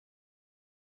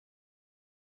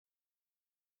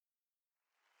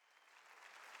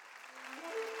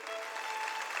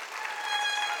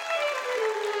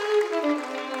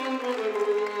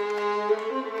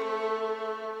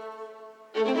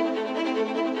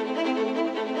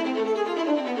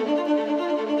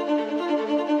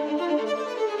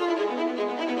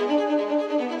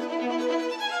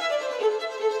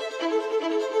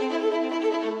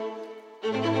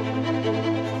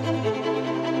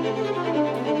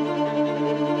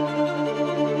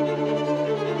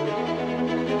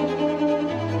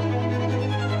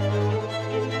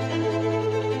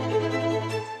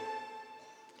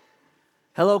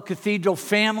Hello, Cathedral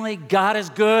family. God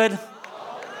is good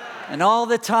and all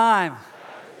the time.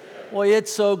 Boy,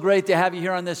 it's so great to have you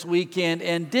here on this weekend.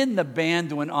 And didn't the band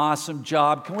do an awesome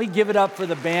job? Can we give it up for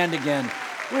the band again?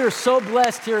 We are so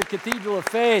blessed here at Cathedral of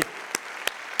Faith.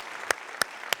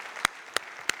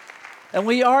 And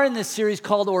we are in this series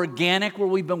called Organic, where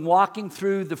we've been walking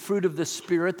through the fruit of the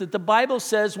Spirit, that the Bible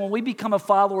says when we become a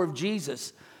follower of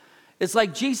Jesus, it's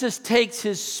like Jesus takes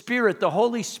his Spirit, the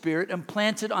Holy Spirit, and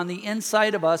plants it on the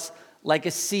inside of us like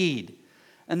a seed.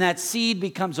 And that seed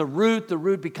becomes a root, the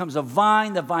root becomes a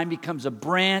vine, the vine becomes a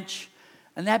branch,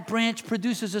 and that branch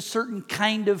produces a certain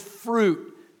kind of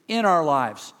fruit in our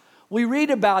lives. We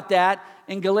read about that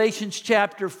in Galatians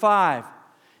chapter 5.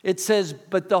 It says,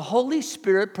 but the Holy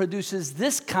Spirit produces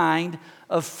this kind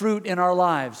of fruit in our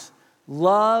lives: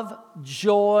 love,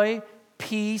 joy,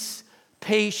 peace,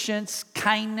 patience,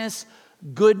 kindness,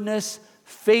 goodness,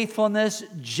 faithfulness,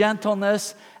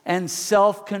 gentleness, and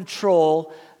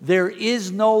self-control. There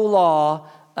is no law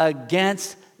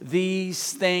against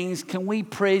these things. Can we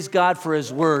praise God for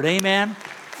His Word? Amen?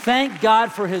 Thank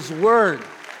God for His Word.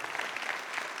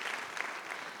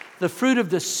 The fruit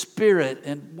of the Spirit,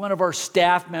 and one of our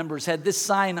staff members had this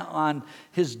sign on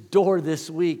his door this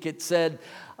week. It said,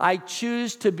 I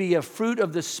choose to be a fruit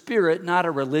of the Spirit, not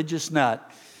a religious nut.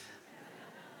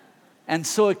 And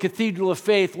so at Cathedral of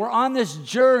Faith, we're on this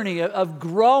journey of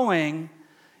growing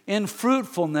in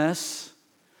fruitfulness.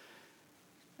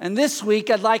 And this week,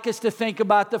 I'd like us to think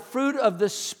about the fruit of the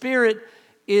Spirit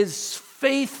is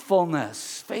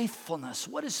faithfulness. Faithfulness.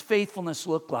 What does faithfulness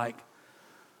look like?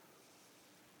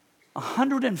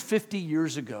 150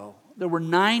 years ago, there were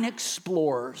 9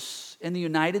 explorers in the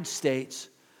United States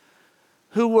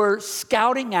who were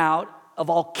scouting out a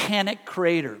volcanic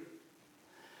crater.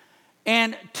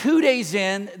 And 2 days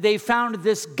in, they found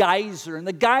this geyser, and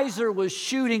the geyser was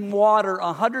shooting water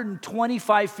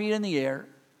 125 feet in the air.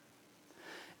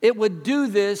 It would do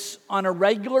this on a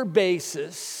regular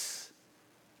basis.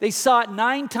 They saw it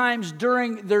 9 times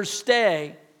during their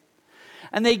stay.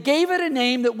 And they gave it a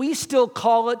name that we still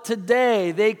call it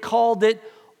today. They called it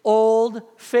Old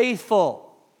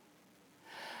Faithful.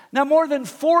 Now, more than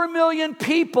 4 million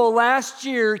people last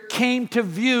year came to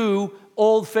view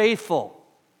Old Faithful,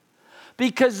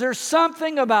 because there's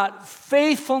something about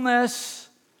faithfulness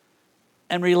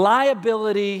and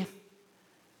reliability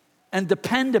and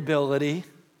dependability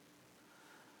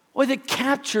that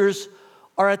captures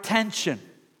our attention.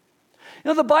 You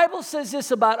know, the Bible says this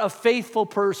about a faithful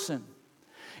person.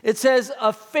 It says,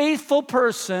 a faithful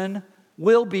person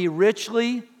will be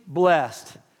richly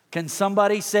blessed. Can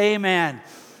somebody say amen? Amen.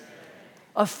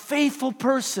 A faithful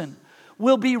person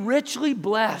will be richly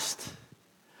blessed.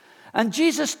 And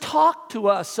Jesus talked to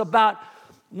us about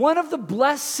one of the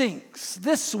blessings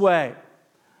this way,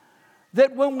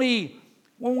 that when we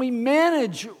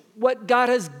manage what God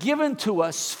has given to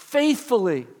us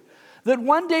faithfully, that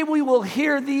one day we will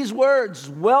hear these words,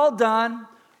 well done,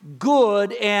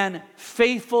 good and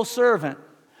faithful servant.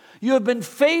 You have been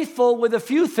faithful with a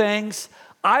few things.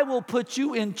 I will put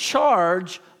you in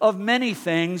charge of many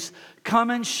things.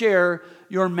 Come and share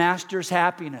your master's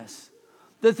happiness.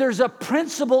 That there's a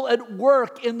principle at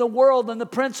work in the world, and the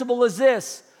principle is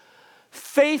this: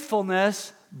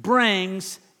 faithfulness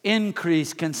brings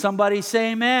increase. Can somebody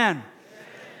say amen? Amen.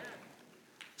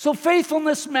 So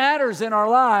faithfulness matters in our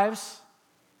lives.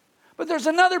 But there's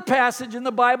another passage in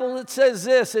the Bible that says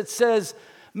this. It says,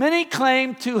 many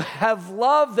claim to have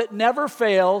love that never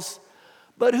fails,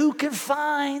 but who can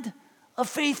find a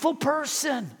faithful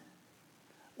person?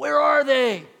 Where are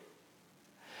they?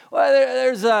 Well,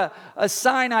 there's a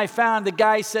sign I found. The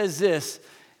guy says this.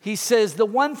 He says, the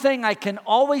one thing I can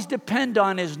always depend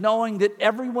on is knowing that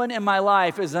everyone in my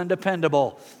life is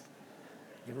undependable.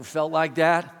 You ever felt like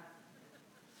that?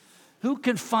 Who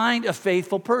can find a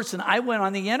faithful person? I went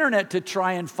on the internet to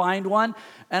try and find one,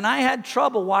 and I had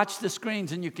trouble. Watch the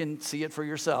screens, and you can see it for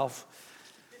yourself.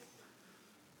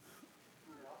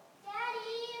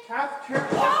 Daddy!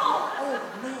 Oh,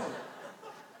 no.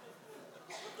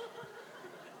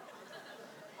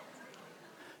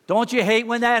 Don't you hate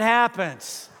when that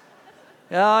happens?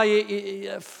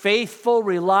 Faithful,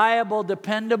 reliable,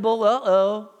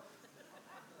 dependable,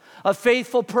 a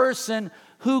faithful person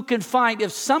who can find.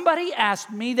 If somebody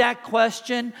asked me that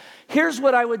question, here's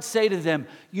what I would say to them.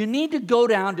 You need to go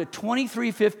down to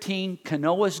 2315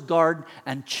 Canoas Garden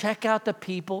and check out the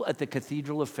people at the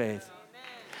Cathedral of Faith.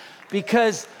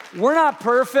 Because we're not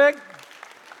perfect,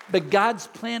 but God's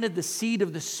planted the seed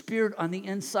of the Spirit on the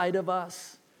inside of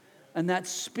us. And that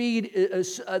seed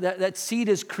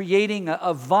is creating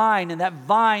a vine, and that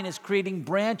vine is creating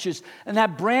branches, and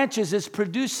that branches is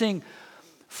producing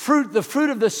The fruit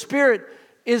of the Spirit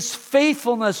is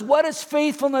faithfulness. What does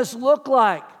faithfulness look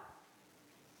like?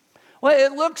 Well,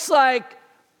 it looks like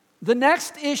the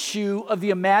next issue of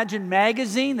the Imagine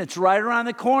magazine that's right around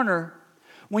the corner.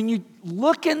 When you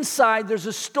look inside, there's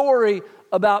a story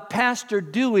about Pastor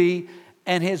Dewey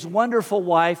and his wonderful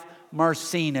wife,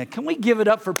 Marcina. Can we give it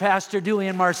up for Pastor Dewey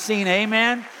and Marcina?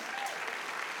 Amen.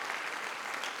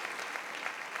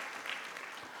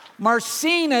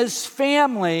 Marcina's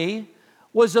family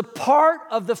was a part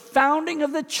of the founding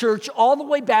of the church all the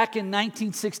way back in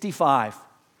 1965.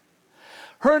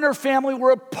 Her and her family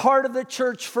were a part of the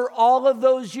church for all of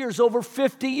those years, over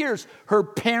 50 years. Her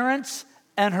parents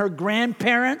and her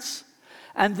grandparents,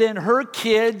 and then her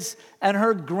kids and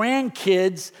her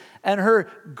grandkids and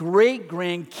her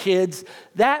great-grandkids.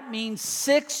 That means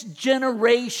 6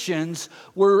 generations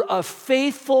were a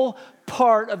faithful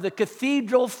part of the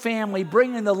Cathedral family,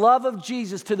 bringing the love of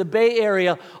Jesus to the Bay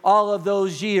Area all of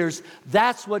those years.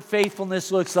 That's what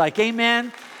faithfulness looks like.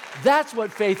 Amen? That's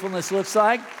what faithfulness looks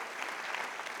like.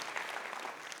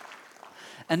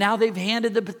 And now they've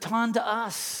handed the baton to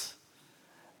us.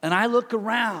 And I look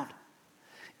around,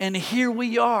 and here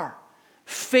we are,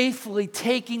 faithfully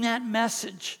taking that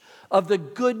message of the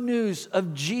good news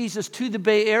of Jesus to the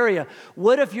Bay Area.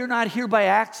 What if you're not here by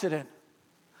accident?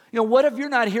 What if you're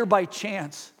not here by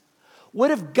chance? What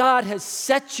if God has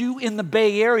set you in the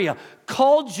Bay Area,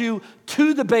 called you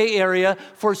to the Bay Area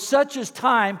for such a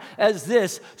time as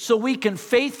this, so we can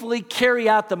faithfully carry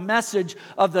out the message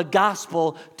of the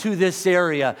gospel to this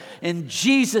area? In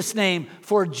Jesus' name,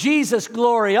 for Jesus'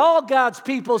 glory, all God's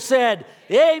people said,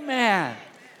 amen.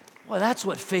 Well, that's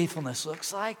what faithfulness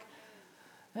looks like.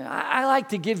 I like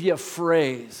to give you a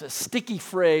phrase, a sticky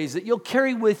phrase that you'll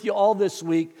carry with you all this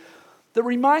week that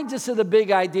reminds us of the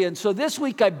big idea. And so this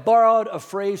week I borrowed a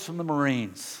phrase from the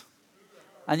Marines.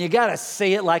 And you got to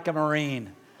say it like a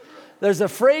Marine. There's a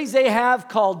phrase they have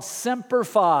called Semper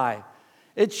Fi.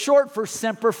 It's short for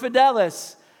Semper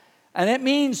Fidelis. And it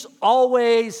means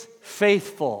always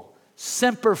faithful.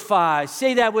 Semper Fi.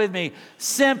 Say that with me.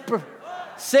 Semper.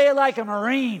 Say it like a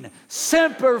Marine.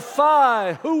 Semper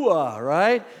Fi. Hooah,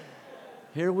 right?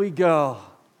 Here we go.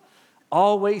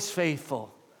 Always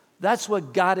faithful. That's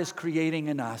what God is creating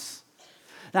in us.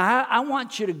 Now, I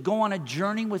want you to go on a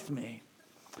journey with me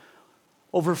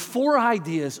over 4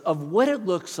 ideas of what it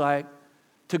looks like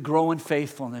to grow in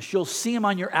faithfulness. You'll see them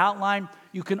on your outline.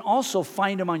 You can also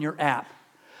find them on your app.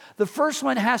 The first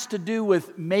one has to do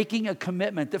with making a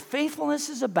commitment. The faithfulness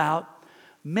is about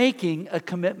making a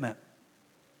commitment.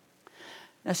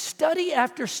 Now, study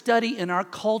after study in our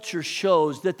culture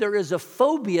shows that there is a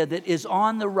phobia that is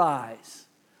on the rise.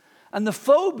 And the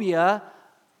phobia,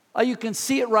 you can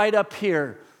see it right up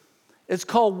here. It's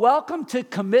called Welcome to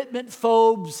Commitment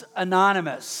Phobes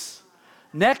Anonymous.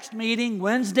 Next meeting,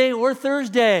 Wednesday or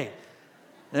Thursday.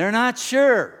 They're not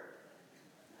sure.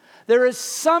 There is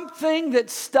something that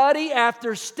study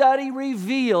after study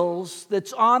reveals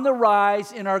that's on the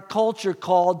rise in our culture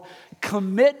called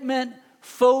commitment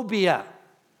phobia.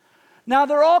 Now,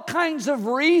 there are all kinds of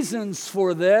reasons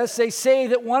for this. They say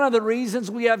that one of the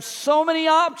reasons we have so many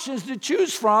options to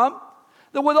choose from,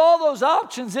 that with all those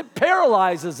options, it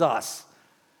paralyzes us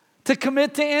to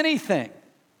commit to anything.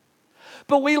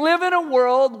 But we live in a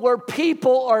world where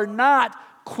people are not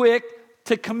quick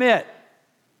to commit.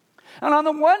 And on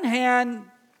the one hand,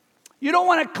 you don't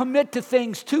want to commit to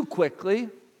things too quickly.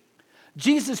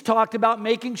 Jesus talked about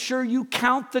making sure you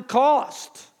count the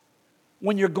cost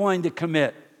when you're going to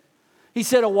commit. He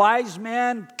said a wise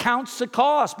man counts the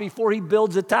cost before he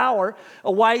builds a tower.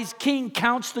 A wise king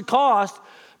counts the cost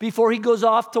before he goes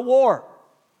off to war.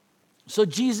 So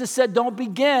Jesus said, don't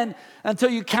begin until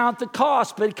you count the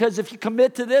cost, because if you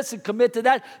commit to this and commit to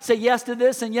that, say yes to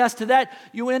this and yes to that,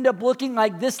 you end up looking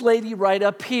like this lady right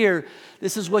up here.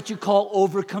 This is what you call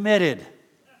overcommitted.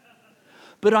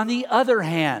 But on the other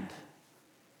hand,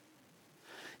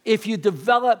 if you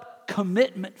develop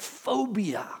commitment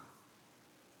phobia,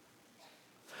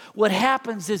 what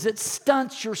happens is it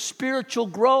stunts your spiritual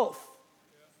growth.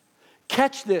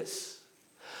 Catch this.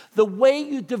 The way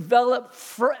you develop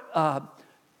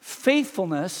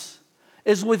faithfulness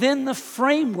is within the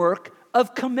framework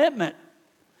of commitment.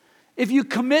 If you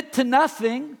commit to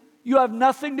nothing, you have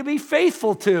nothing to be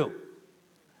faithful to.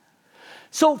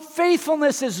 So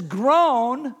faithfulness is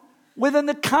grown within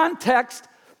the context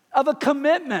of a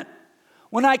commitment.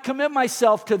 When I commit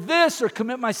myself to this or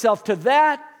commit myself to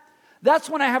that,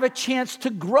 that's when I have a chance to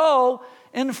grow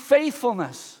in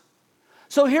faithfulness.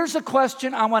 So here's a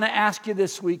question I want to ask you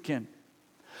this weekend.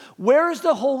 Where is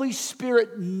the Holy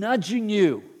Spirit nudging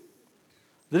you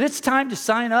that it's time to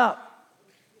sign up?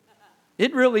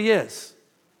 It really is.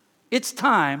 It's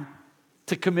time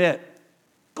to commit.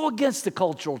 Go against the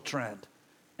cultural trend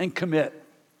and commit.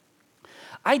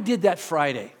 I did that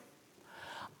Friday.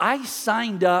 I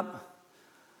signed up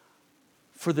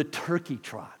for the turkey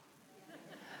trot.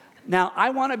 Now, I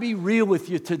want to be real with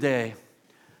you today.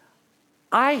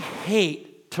 I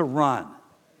hate to run.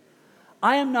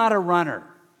 I am not a runner.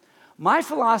 My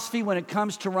philosophy when it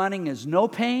comes to running is no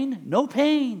pain, no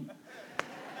pain.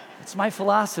 It's my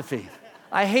philosophy.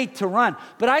 I hate to run.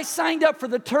 But I signed up for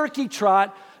the turkey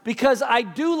trot because I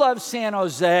do love San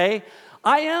Jose.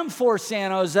 I am for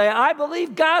San Jose. I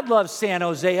believe God loves San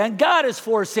Jose, and God is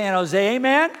for San Jose.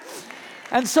 Amen?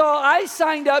 And so I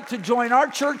signed up to join our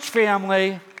church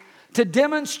family to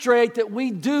demonstrate that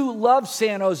we do love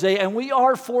San Jose and we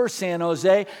are for San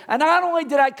Jose. And not only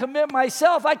did I commit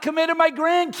myself, I committed my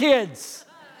grandkids.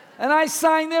 And I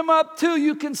signed them up too.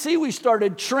 You can see we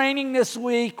started training this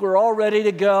week. We're all ready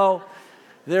to go.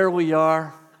 There we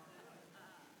are.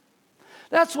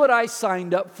 That's what I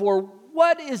signed up for.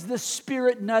 What is the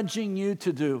Spirit nudging you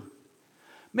to do?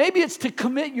 Maybe it's to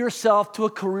commit yourself to a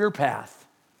career path.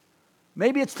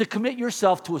 Maybe it's to commit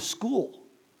yourself to a school.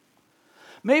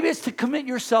 Maybe it's to commit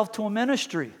yourself to a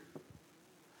ministry.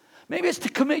 Maybe it's to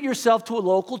commit yourself to a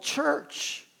local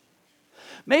church.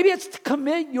 Maybe it's to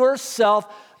commit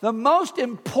yourself. The most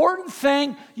important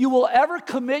thing you will ever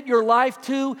commit your life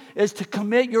to is to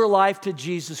commit your life to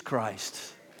Jesus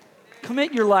Christ.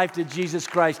 Commit your life to Jesus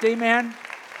Christ. Amen?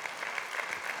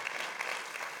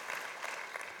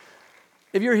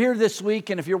 If you're here this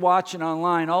week and if you're watching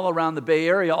online all around the Bay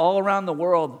Area, all around the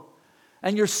world,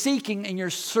 and you're seeking and you're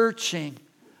searching,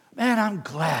 man, I'm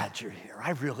glad you're here.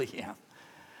 I really am.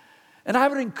 And I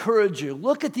would encourage you,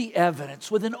 look at the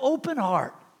evidence with an open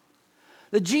heart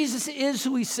that Jesus is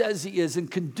who he says he is and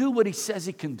can do what he says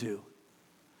he can do.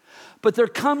 But there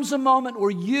comes a moment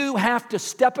where you have to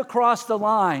step across the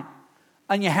line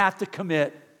and you have to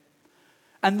commit.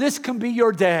 And this can be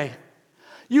your day.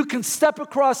 You can step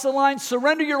across the line,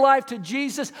 surrender your life to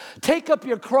Jesus, take up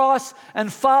your cross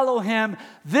and follow him.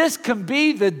 This can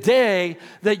be the day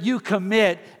that you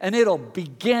commit, and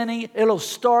it'll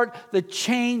start the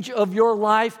change of your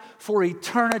life for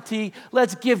eternity.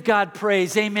 Let's give God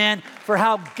praise, amen, for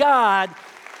how God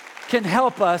can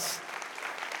help us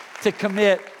to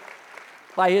commit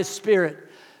by his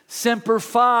Spirit. Semper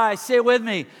Fi, say it with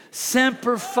me,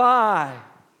 Semper Fi,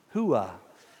 hooah.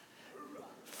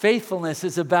 Faithfulness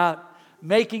is about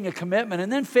making a commitment,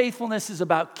 and then faithfulness is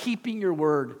about keeping your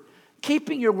word.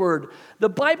 Keeping your word. The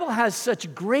Bible has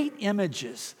such great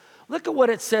images. Look at what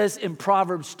it says in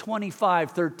Proverbs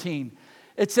 25:13.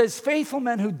 It says, faithful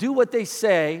men who do what they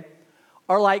say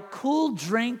are like cool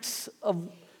drinks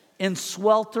in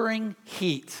sweltering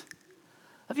heat.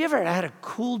 Have you ever had a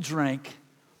cool drink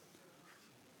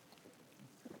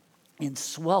in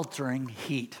sweltering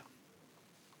heat?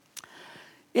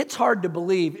 It's hard to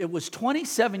believe. It was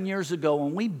 27 years ago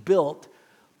when we built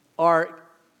our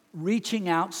Reaching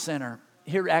Out Center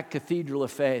here at Cathedral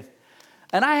of Faith.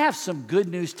 And I have some good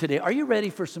news today. Are you ready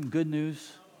for some good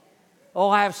news? Oh,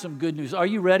 I have some good news. Are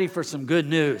you ready for some good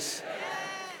news?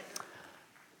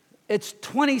 It's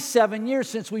 27 years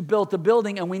since we built the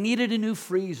building and we needed a new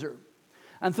freezer.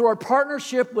 And through our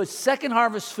partnership with Second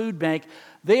Harvest Food Bank,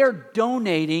 they are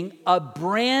donating a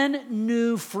brand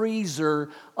new freezer,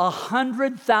 a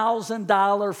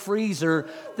 $100,000 freezer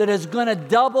that is going to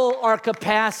double our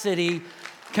capacity.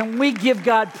 Can we give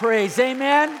God praise?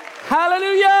 Amen?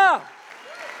 Hallelujah!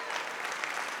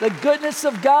 The goodness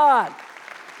of God.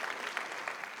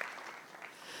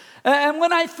 And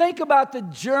when I think about the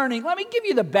journey, let me give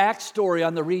you the backstory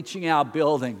on the Reaching Out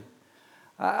building.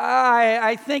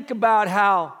 I think about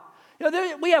how,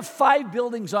 we have 5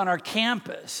 buildings on our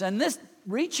campus, and this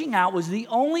Reaching Out was the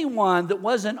only one that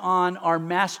wasn't on our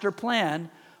master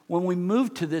plan when we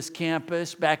moved to this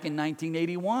campus back in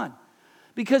 1981.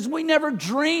 Because we never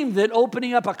dreamed that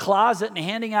opening up a closet and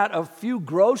handing out a few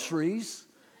groceries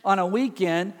on a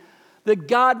weekend, that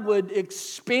God would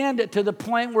expand it to the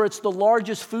point where it's the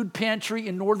largest food pantry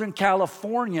in Northern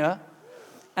California,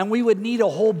 and we would need a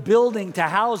whole building to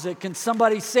house it. Can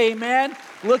somebody say amen?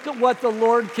 Look at what the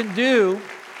Lord can do.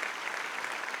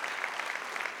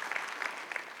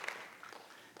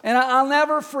 And I'll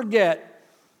never forget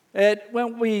that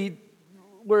when we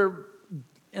were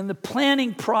in the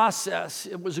planning process,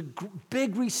 it was a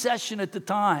big recession at the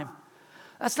time.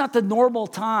 That's not the normal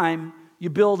time you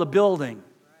build a building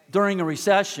during a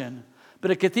recession.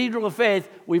 But at Cathedral of Faith,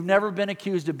 we've never been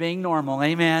accused of being normal.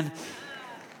 Amen.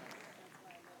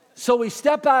 So we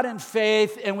step out in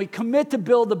faith and we commit to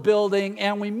build the building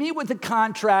and we meet with the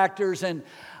contractors. And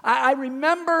I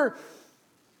remember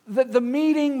the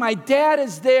meeting, my dad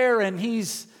is there, and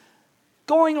he's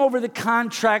going over the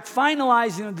contract,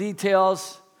 finalizing the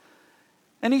details.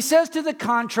 And he says to the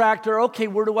contractor, okay,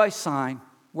 where do I sign?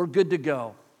 We're good to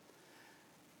go.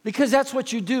 Because that's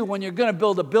what you do when you're going to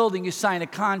build a building, you sign a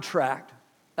contract.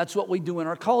 That's what we do in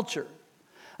our culture.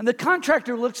 And the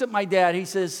contractor looks at my dad. He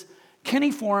says,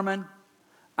 Kenny Foreman,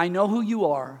 I know who you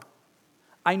are.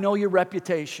 I know your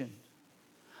reputation.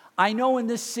 I know in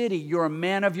this city you're a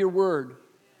man of your word.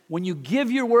 When you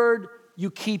give your word,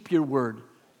 you keep your word.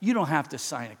 You don't have to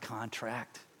sign a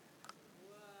contract.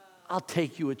 I'll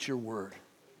take you at your word.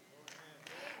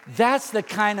 That's the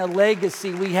kind of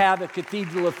legacy we have at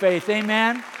Cathedral of Faith.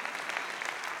 Amen?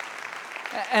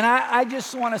 And I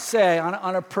just want to say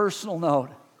on a personal note,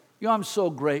 I'm so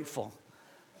grateful.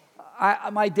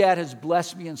 My dad has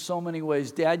blessed me in so many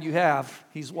ways. Dad, you have.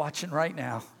 He's watching right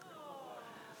now.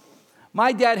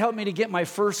 My dad helped me to get my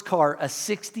first car, a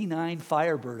 69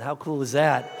 Firebird. How cool is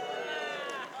that?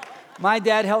 My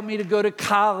dad helped me to go to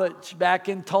college back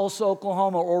in Tulsa,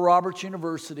 Oklahoma, Oral Roberts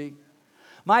University.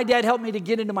 My dad helped me to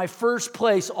get into my first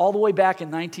place all the way back in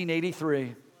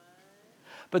 1983.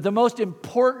 But the most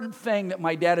important thing that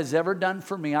my dad has ever done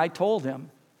for me, I told him,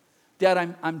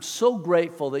 Dad, I'm so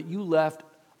grateful that you left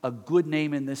a good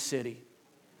name in this city,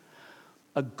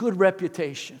 a good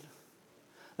reputation.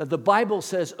 That the Bible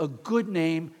says a good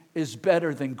name is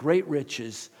better than great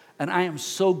riches, and I am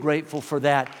so grateful for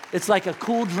that. It's like a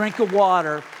cool drink of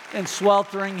water in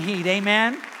sweltering heat.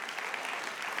 Amen?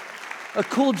 A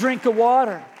cool drink of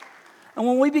water. And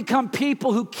when we become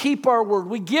people who keep our word,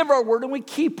 we give our word and we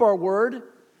keep our word,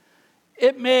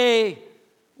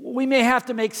 we may have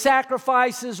to make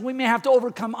sacrifices, we may have to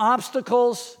overcome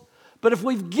obstacles, but if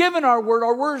we've given our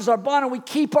word is our bond, and we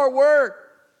keep our word.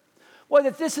 Well,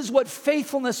 that this is what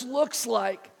faithfulness looks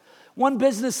like. One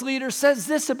business leader says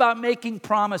this about making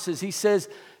promises. He says,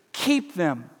 keep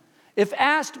them. If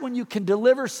asked when you can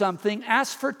deliver something,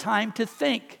 ask for time to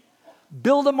think.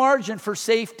 Build a margin for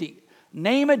safety.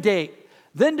 Name a date.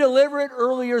 Then deliver it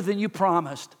earlier than you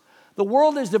promised. The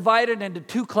world is divided into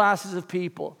two classes of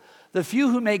people. The few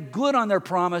who make good on their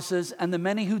promises and the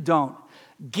many who don't.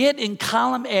 Get in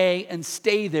column A and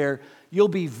stay there. You'll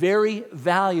be very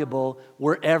valuable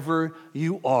wherever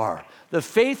you are. The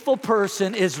faithful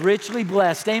person is richly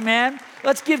blessed. Amen?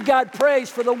 Let's give God praise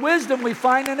for the wisdom we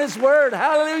find in His Word.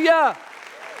 Hallelujah.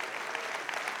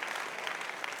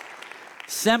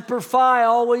 Semper Fi,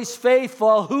 always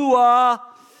faithful. Hooah.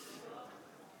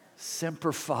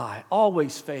 Semper Fi,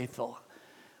 always faithful.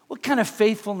 What kind of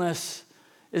faithfulness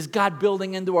is God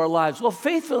building into our lives? Well,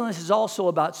 faithfulness is also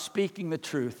about speaking the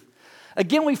truth.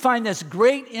 Again, we find this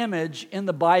great image in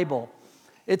the Bible.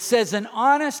 It says, an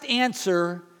honest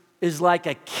answer is like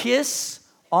a kiss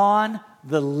on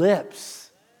the lips.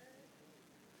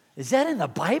 Is that in the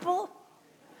Bible?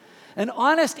 An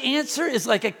honest answer is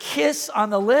like a kiss on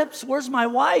the lips. Where's my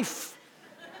wife?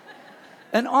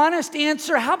 An honest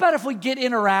answer, how about if we get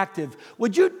interactive?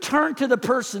 Would you turn to the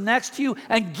person next to you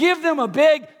and give them a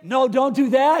big, no, don't do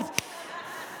that?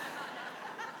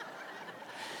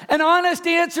 An honest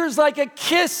answer is like a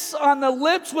kiss on the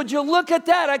lips. Would you look at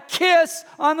that? A kiss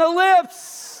on the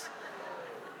lips.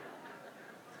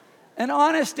 An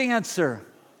honest answer.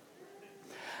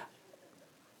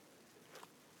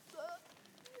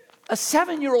 A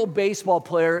 7-year-old baseball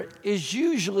player is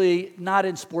usually not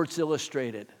in Sports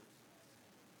Illustrated.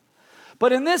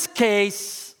 But in this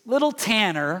case, little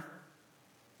Tanner,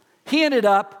 he ended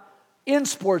up in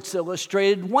Sports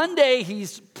Illustrated. One day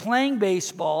he's playing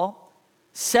baseball,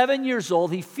 7 years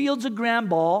old. He fields a ground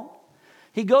ball.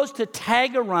 He goes to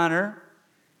tag a runner.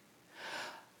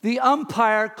 The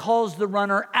umpire calls the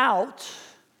runner out.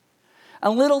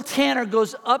 And little Tanner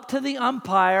goes up to the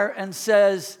umpire and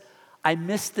says, I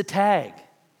missed the tag.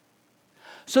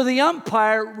 So the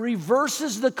umpire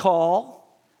reverses the call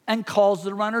and calls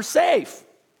the runner safe.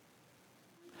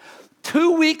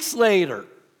 2 weeks later,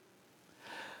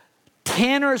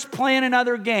 Tanner's playing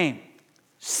another game.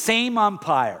 Same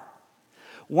umpire.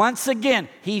 Once again,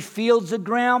 he fields a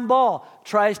ground ball,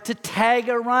 tries to tag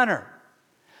a runner.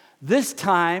 This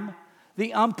time,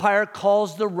 the umpire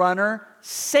calls the runner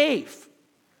safe.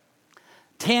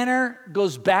 Tanner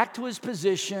goes back to his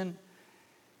position.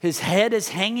 His head is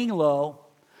hanging low.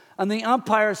 And the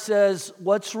umpire says,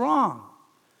 what's wrong?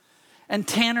 And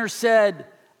Tanner said,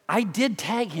 I did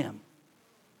tag him.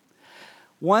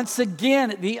 Once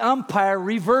again, the umpire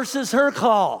reverses her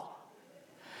call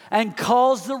and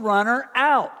calls the runner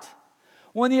out.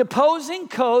 When the opposing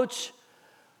coach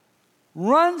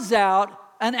runs out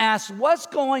and asks, what's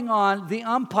going on? The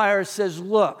umpire says,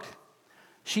 look,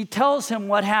 she tells him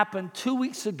what happened 2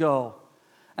 weeks ago.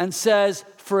 and says,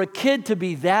 for a kid to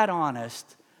be that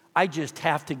honest, I just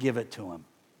have to give it to him.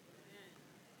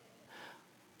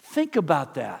 Think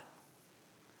about that.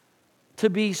 To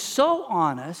be so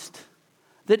honest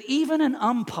that even an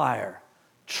umpire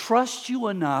trusts you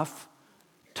enough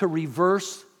to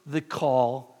reverse the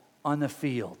call on the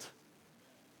field.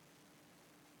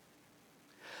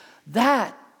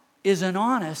 That is an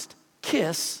honest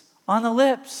kiss on the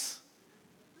lips.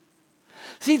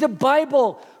 See, the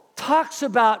Bible talks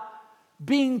about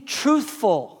being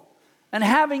truthful and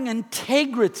having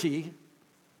integrity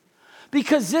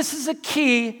because this is a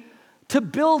key to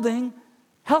building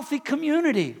healthy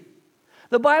community.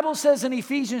 The Bible says in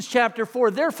Ephesians chapter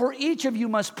 4, therefore each of you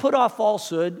must put off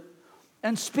falsehood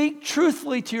and speak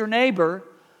truthfully to your neighbor,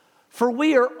 for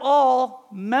we are all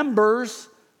members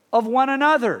of one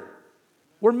another.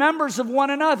 We're members of one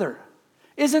another.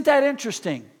 Isn't that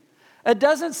interesting? It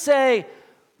doesn't say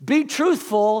be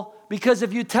truthful because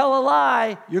if you tell a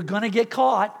lie, you're going to get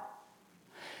caught.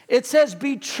 It says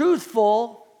be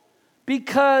truthful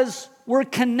because we're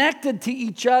connected to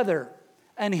each other.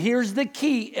 And here's the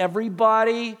key.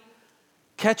 Everybody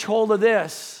catch hold of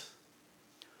this.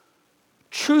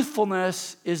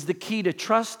 Truthfulness is the key to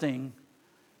trusting,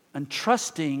 and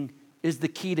trusting is the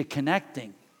key to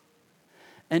connecting.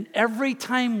 And every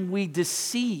time we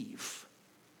deceive,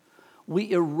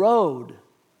 we erode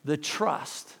the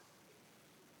trust.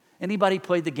 Anybody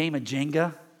played the game of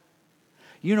Jenga?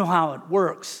 You know how it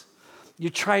works. You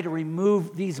try to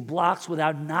remove these blocks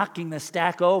without knocking the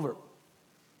stack over.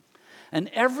 And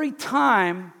every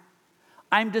time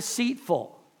I'm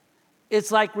deceitful,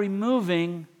 it's like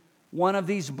removing one of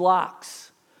these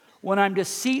blocks. When I'm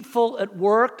deceitful at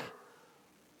work,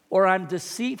 or I'm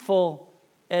deceitful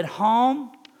at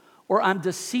home, or I'm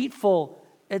deceitful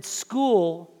at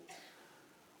school,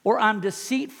 or I'm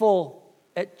deceitful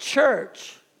at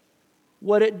church,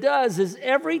 what it does is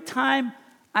every time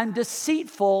I'm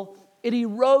deceitful, it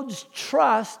erodes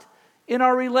trust in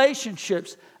our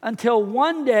relationships until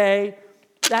one day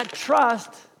that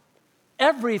trust,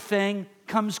 everything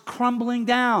comes crumbling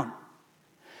down.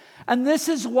 And this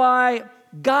is why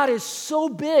God is so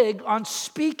big on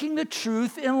speaking the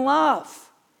truth in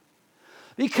love.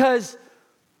 Because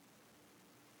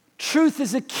truth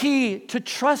is a key to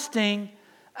trusting,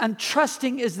 and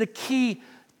trusting is the key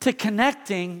to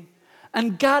connecting.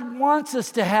 And God wants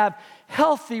us to have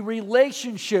healthy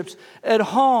relationships at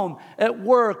home, at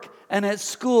work, and at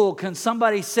school. Can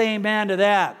somebody say amen to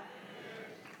that?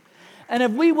 And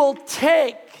if we will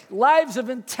take lives of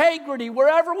integrity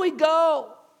wherever we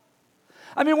go.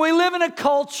 I mean, we live in a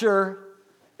culture,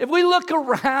 if we look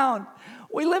around,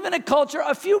 we live in a culture.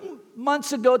 A few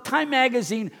months ago, Time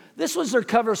Magazine, this was their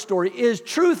cover story, is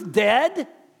truth dead?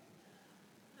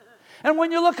 And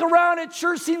when you look around, it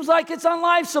sure seems like it's on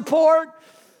life support.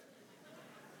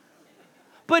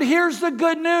 But here's the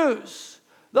good news.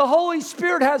 The Holy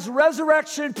Spirit has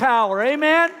resurrection power.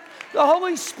 Amen? The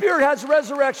Holy Spirit has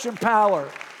resurrection power.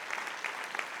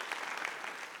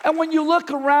 And when you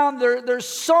look around, there's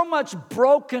so much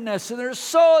brokenness, and there's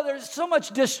so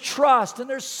much distrust, and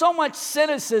there's so much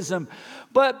cynicism.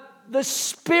 But the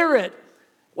Spirit,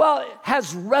 well,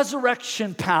 has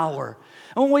resurrection power.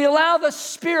 And when we allow the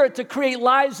Spirit to create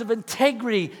lives of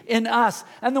integrity in us,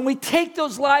 and then we take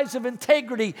those lives of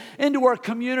integrity into our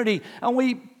community, and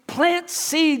we plant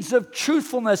seeds of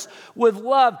truthfulness with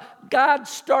love, God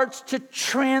starts to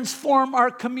transform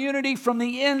our community from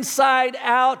the inside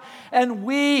out, and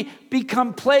we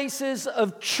become places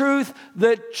of truth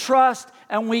that trust,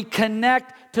 and we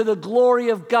connect to the glory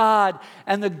of God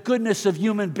and the goodness of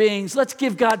human beings. Let's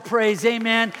give God praise,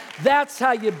 amen. That's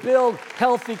how you build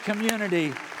healthy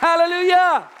community.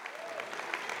 Hallelujah.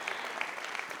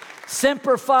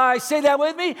 Semper Fi, say that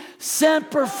with me.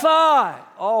 Semper Fi,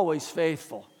 always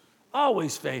faithful.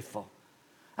 Always faithful.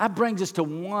 That brings us to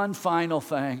one final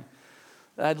thing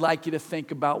that I'd like you to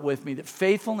think about with me, that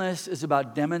faithfulness is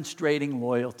about demonstrating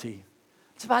loyalty.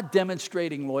 It's about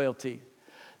demonstrating loyalty.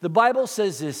 The Bible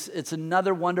says this, it's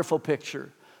another wonderful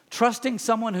picture. Trusting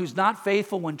someone who's not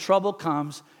faithful when trouble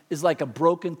comes is like a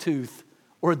broken tooth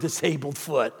or a disabled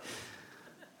foot.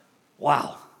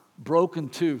 Wow, broken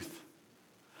tooth.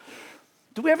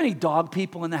 Do we have any dog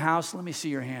people in the house? Let me see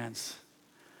your hands.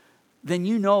 Then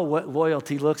you know what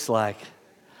loyalty looks like.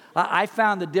 I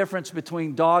found the difference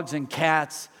between dogs and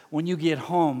cats when you get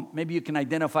home. Maybe you can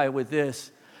identify with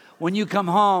this. When you come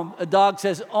home, a dog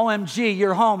says, OMG,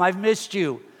 you're home, I've missed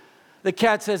you. The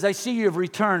cat says, I see you've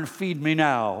returned, feed me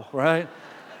now, right?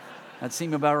 That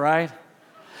seem about right?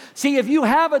 See, if you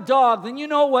have a dog, then you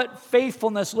know what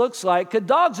faithfulness looks like, because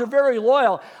dogs are very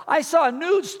loyal. I saw a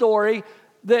news story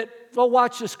that, well,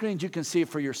 watch the screens. You can see it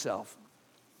for yourself.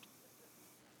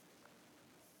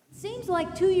 Seems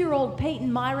like 2-year-old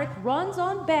Peyton Myrick runs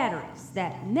on batteries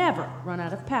that never run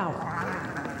out of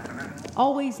power.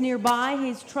 Always nearby,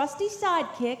 his trusty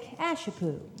sidekick,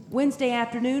 Ashapoo. Wednesday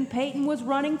afternoon, Peyton was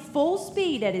running full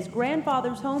speed at his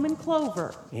grandfather's home in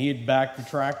Clover. He had backed the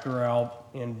tractor out,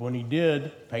 and when he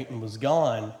did, Peyton was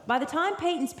gone. By the time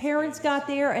Peyton's parents got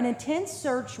there, an intense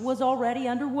search was already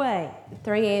underway.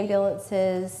 3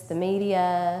 ambulances, the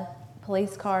media,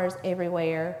 police cars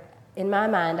everywhere. In my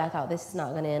mind, I thought this is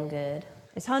not going to end good.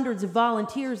 As hundreds of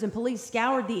volunteers and police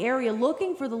scoured the area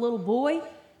looking for the little boy,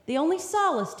 the only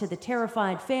solace to the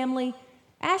terrified family,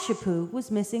 Ashapoo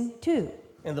was missing too.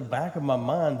 In the back of my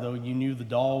mind, though, you knew the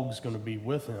dog's going to be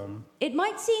with him. It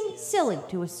might seem silly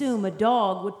to assume a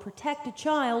dog would protect a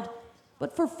child,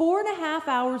 but for 4.5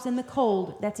 hours in the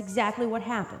cold, that's exactly what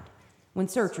happened. When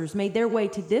searchers made their way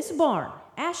to this barn,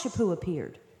 Ashapoo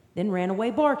appeared, then ran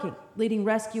away barking, leading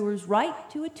rescuers right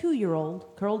to a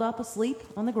 2-year-old curled up asleep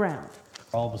on the ground.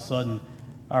 All of a sudden,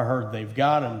 I heard, they've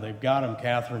got him,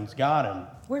 Catherine's got him.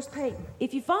 Where's Peyton?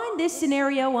 If you find this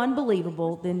scenario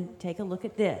unbelievable, then take a look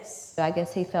at this. I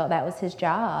guess he felt that was his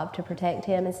job, to protect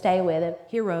him and stay with him.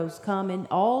 Heroes come in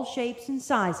all shapes and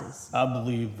sizes. I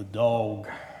believe the dog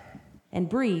And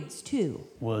breeds, too.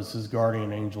 was his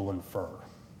guardian angel in fur.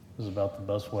 Is about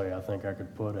the best way I think I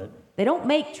could put it. They don't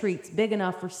make treats big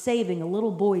enough for saving a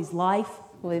little boy's life.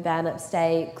 We buying up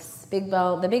steaks, big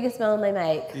bone, the biggest bone they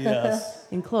make. Yes.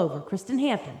 In Clover, Kristen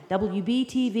Hampton,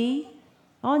 WBTV,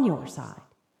 on your side.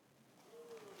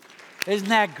 Isn't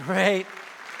that great?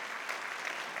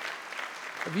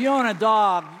 If you own a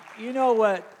dog, you know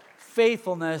what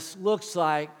faithfulness looks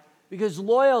like, because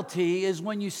loyalty is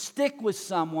when you stick with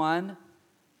someone,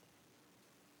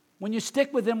 when you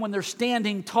stick with them when they're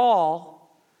standing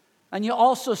tall, and you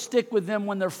also stick with them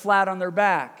when they're flat on their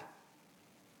back.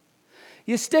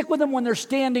 You stick with them when they're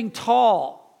standing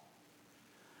tall,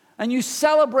 and you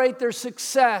celebrate their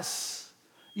success.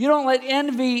 You don't let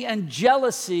envy and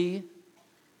jealousy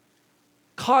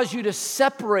cause you to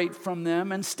separate from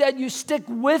them. Instead, you stick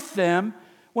with them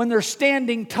when they're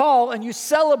standing tall and you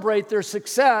celebrate their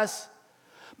success,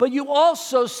 but you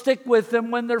also stick with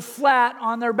them when they're flat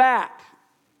on their back.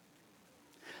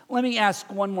 Let me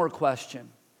ask one more question.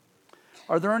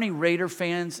 Are there any Raider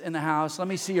fans in the house? Let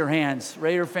me see your hands.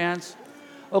 Raider fans?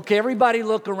 Okay, everybody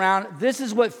look around. This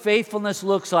is what faithfulness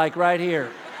looks like right here.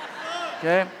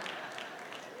 Okay?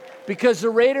 Because the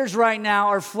Raiders right now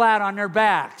are flat on their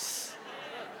backs.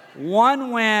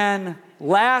 1 win,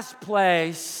 last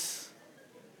place.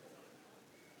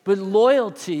 But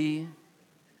loyalty,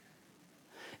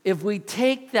 if we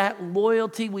take that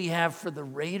loyalty we have for the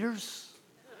Raiders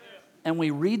and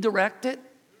we redirect it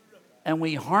and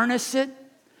we harness it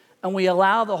and we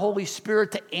allow the Holy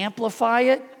Spirit to amplify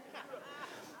it,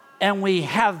 and we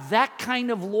have that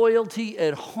kind of loyalty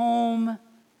at home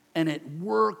and at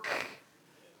work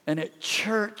and at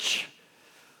church,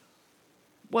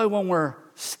 boy, when we're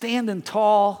standing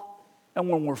tall and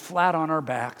when we're flat on our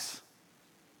backs,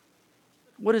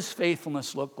 what does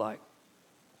faithfulness look like?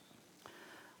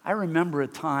 I remember a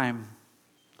time,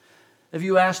 if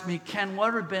you asked me, Ken,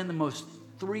 what have been the most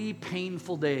 3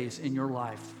 painful days in your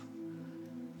life?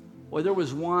 Well, there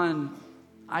was one,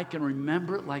 I can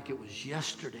remember it like it was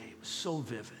yesterday. It was so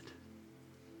vivid.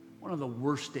 One of the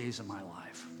worst days of my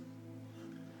life.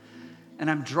 And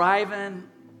I'm driving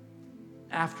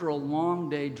after a long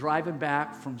day, driving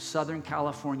back from Southern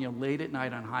California late at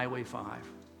night on Highway 5.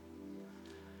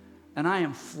 And I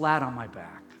am flat on my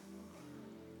back.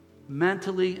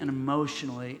 Mentally and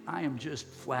emotionally, I am just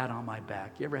flat on my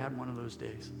back. You ever had one of those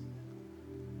days?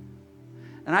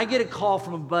 And I get a call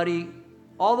from a buddy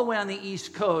all the way on the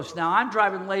East Coast. Now, I'm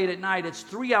driving late at night. It's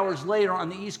 3 hours later on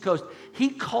the East Coast. He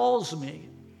calls me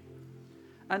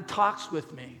and talks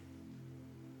with me.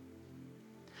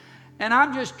 And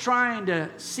I'm just trying to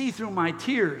see through my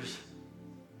tears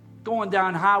going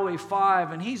down Highway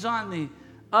 5, and he's on the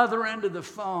other end of the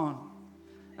phone.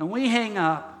 And we hang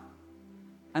up,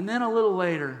 and then a little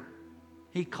later,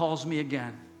 he calls me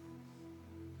again.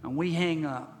 And we hang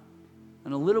up.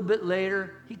 And a little bit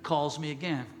later, he calls me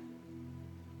again.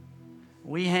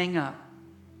 We hang up.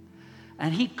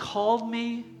 And he called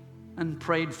me and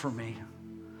prayed for me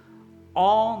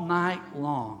all night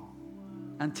long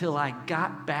until I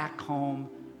got back home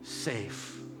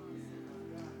safe.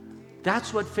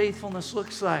 That's what faithfulness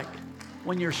looks like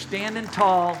when you're standing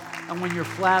tall and when you're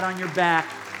flat on your back.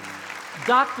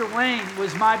 Dr. Wayne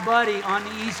was my buddy on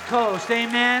the East Coast.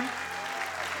 Amen?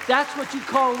 That's what you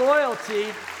call loyalty.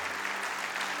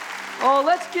 Oh,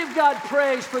 let's give God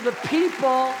praise for the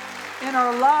people in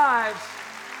our lives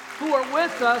who are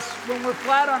with us when we're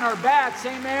flat on our backs.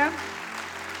 Amen?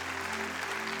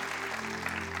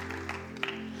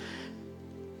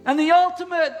 And the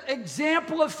ultimate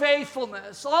example of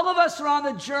faithfulness, all of us are on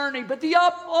the journey, but the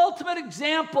ultimate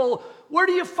example, where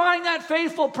do you find that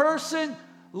faithful person?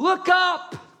 Look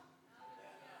up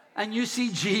and you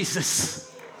see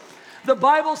Jesus. The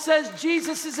Bible says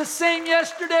Jesus is the same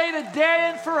yesterday,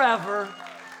 today, and forever.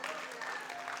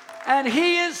 And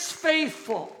He is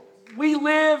faithful. We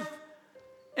live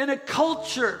in a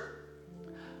culture.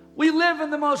 We live in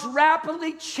the most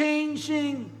rapidly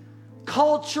changing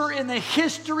culture in the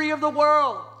history of the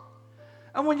world.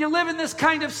 And when you live in this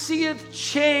kind of sea of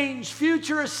change,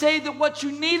 futurists say that what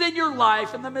you need in your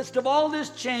life in the midst of all this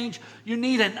change, you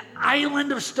need an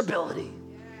island of stability.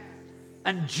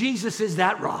 And Jesus is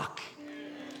that rock.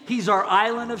 He's our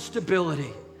island of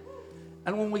stability.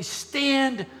 And when we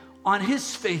stand on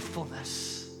His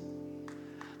faithfulness,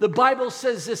 the Bible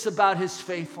says this about His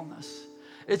faithfulness.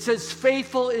 It says,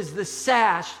 faithful is the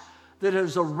sash that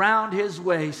is around His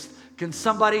waist. Can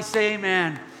somebody say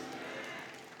amen?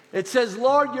 It says,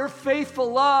 Lord, your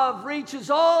faithful love reaches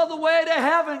all the way to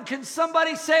heaven. Can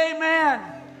somebody say amen?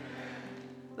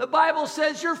 The Bible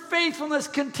says your faithfulness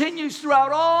continues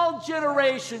throughout all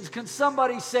generations. Can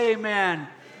somebody say amen?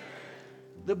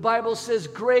 The Bible says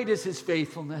great is His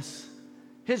faithfulness.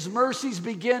 His mercies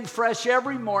begin fresh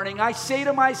every morning. I say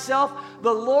to myself,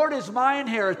 the Lord is my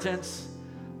inheritance.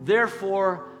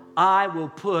 Therefore, I will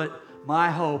put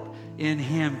my hope in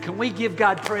Him. Can we give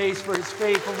God praise for His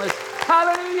faithfulness?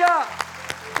 Hallelujah!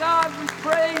 God, we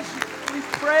praise You. We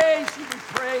praise You. We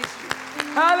praise You.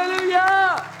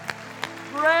 Hallelujah!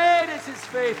 Great is His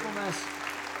faithfulness.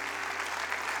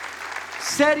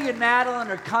 Seti and Madeline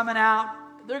are coming out.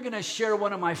 They're going to share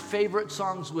one of my favorite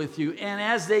songs with you. And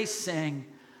as they sing,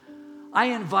 I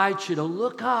invite you to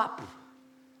look up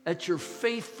at your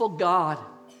faithful God.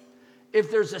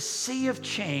 If there's a sea of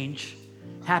change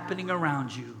happening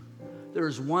around you,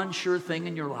 there's one sure thing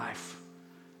in your life.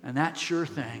 And that sure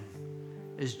thing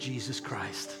is Jesus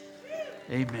Christ.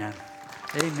 Amen.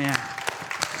 Amen.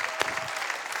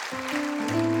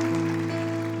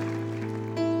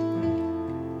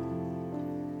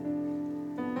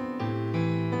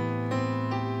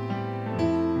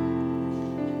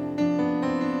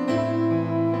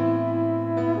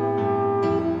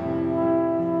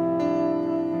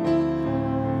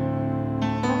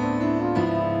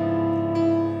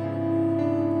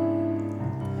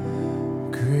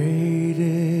 Great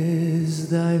is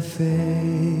thy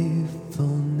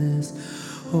faithfulness,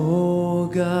 O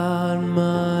God,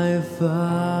 my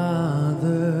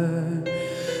Father.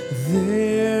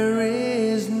 There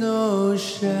is no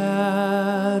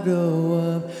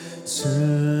shadow of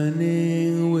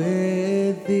turning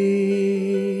with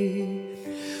thee.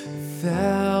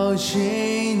 Thou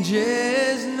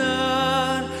changest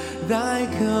not, thy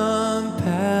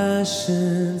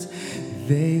compassions,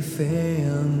 they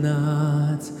fail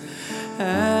not.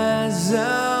 As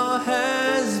thou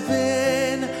hast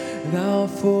been, thou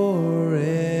forever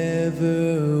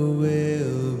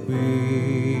will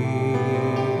be.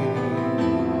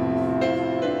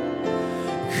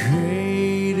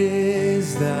 Great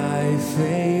is thy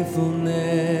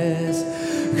faithfulness,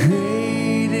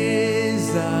 great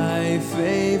is thy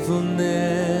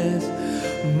faithfulness.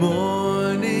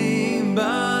 Morning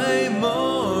by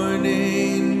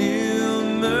morning, new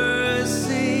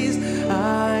mercies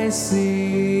I see.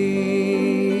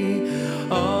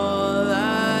 All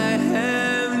I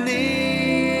have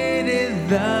needed,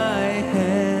 thy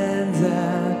hands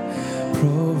have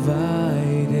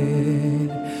provided.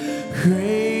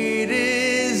 Great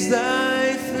is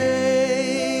thy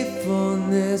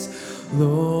faithfulness,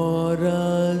 Lord,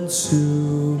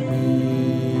 unto me.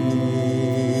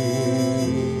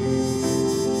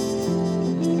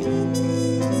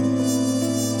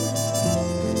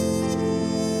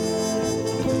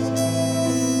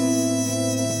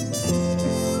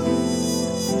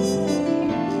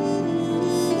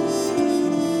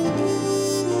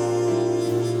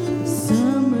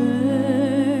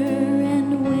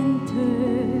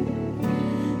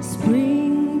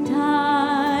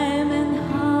 Springtime and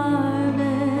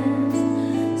harvest,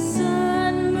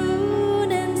 sun,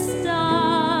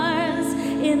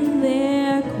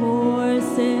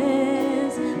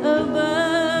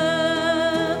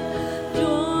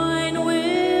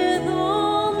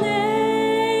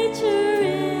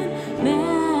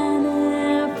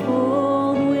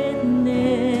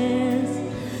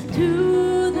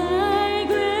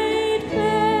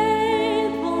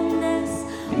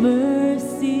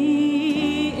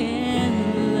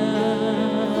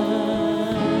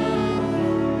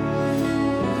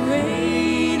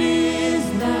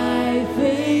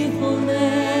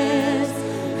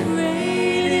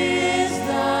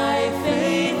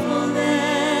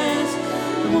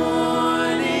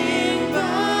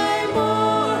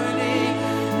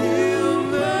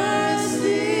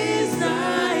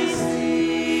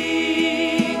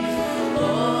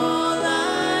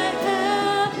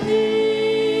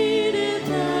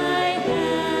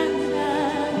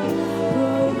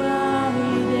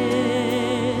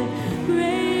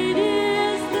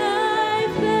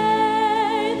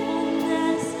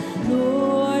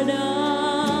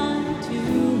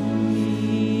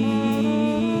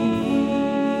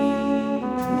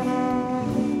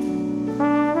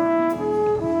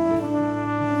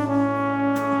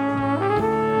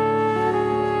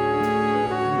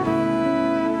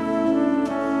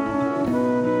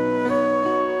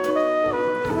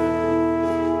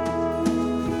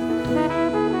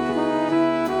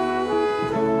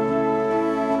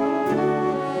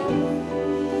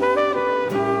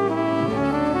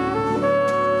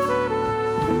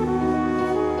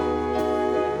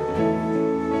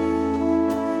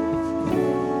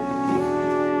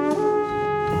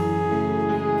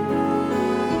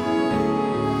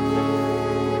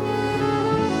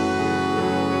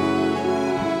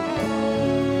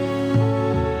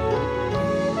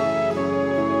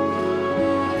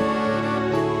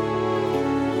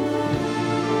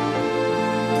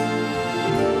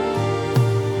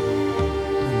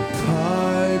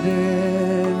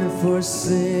 for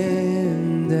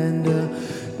sin and a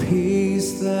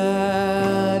peace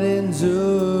that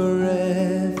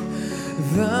endureth.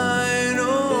 Thine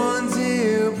own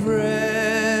dear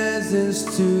presence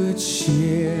to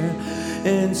cheer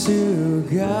and to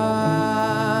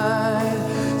guide.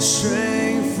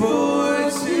 Strength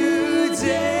for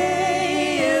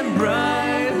today and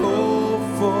bright hope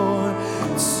for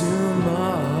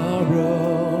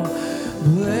tomorrow.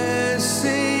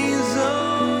 Blessings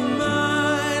all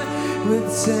mine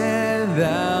with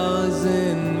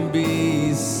 10,000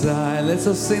 beside. Let's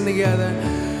all sing together.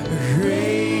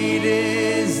 Great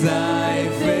is thy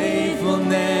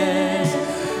faithfulness.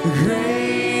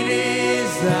 Great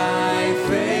is thy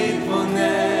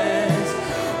faithfulness.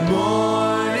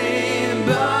 Morning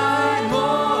by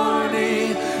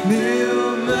morning,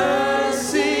 new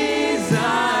mercies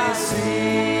I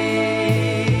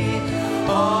see.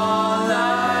 All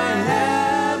I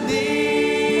have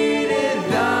needed,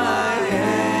 thy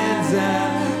hands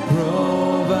have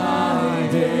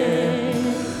provided.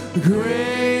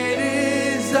 Great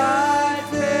is thy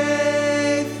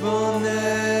faithfulness.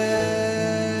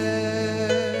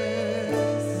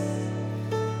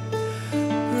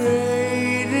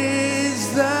 Great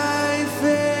is thy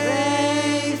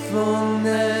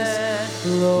faithfulness,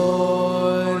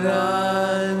 Lord,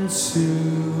 unto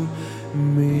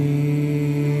me.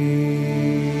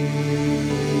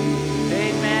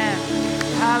 Amen.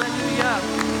 Hallelujah.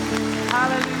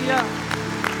 Hallelujah.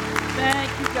 Thank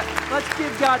you, God. Let's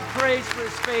give God praise for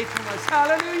his faithfulness.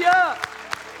 Hallelujah.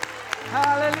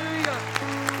 Hallelujah.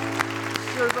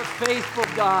 Serve a faithful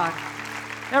God.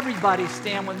 Everybody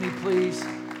stand with me, please.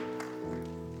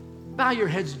 Bow your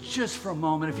heads just for a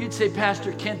moment. If you'd say,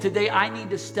 Pastor Ken, today I need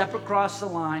to step across the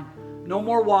line. No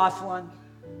more waffling.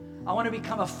 I want to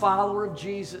become a follower of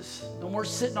Jesus. No more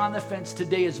sitting on the fence.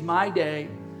 Today is my day,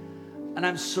 and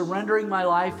I'm surrendering my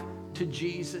life to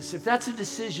Jesus. If that's a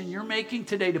decision you're making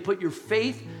today to put your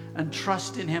faith and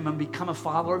trust in him and become a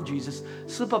follower of Jesus,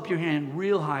 slip up your hand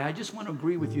real high. I just want to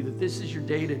agree with you that this is your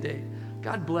day today.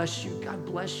 God bless you. God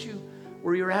bless you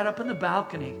where you're at up in the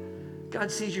balcony. God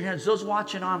sees your hands. Those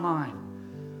watching online.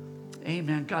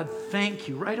 Amen. God, thank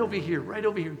you. Right over here, right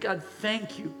over here. God,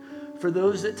 thank you for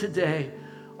those that today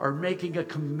are making a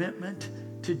commitment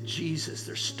to Jesus.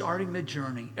 They're starting the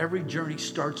journey. Every journey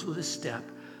starts with a step.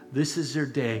 This is their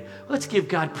day. Let's give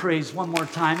God praise one more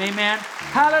time. Amen.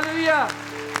 Hallelujah.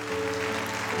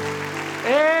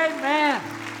 Amen.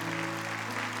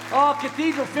 Oh,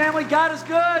 Cathedral family, God is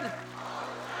good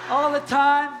all the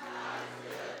time.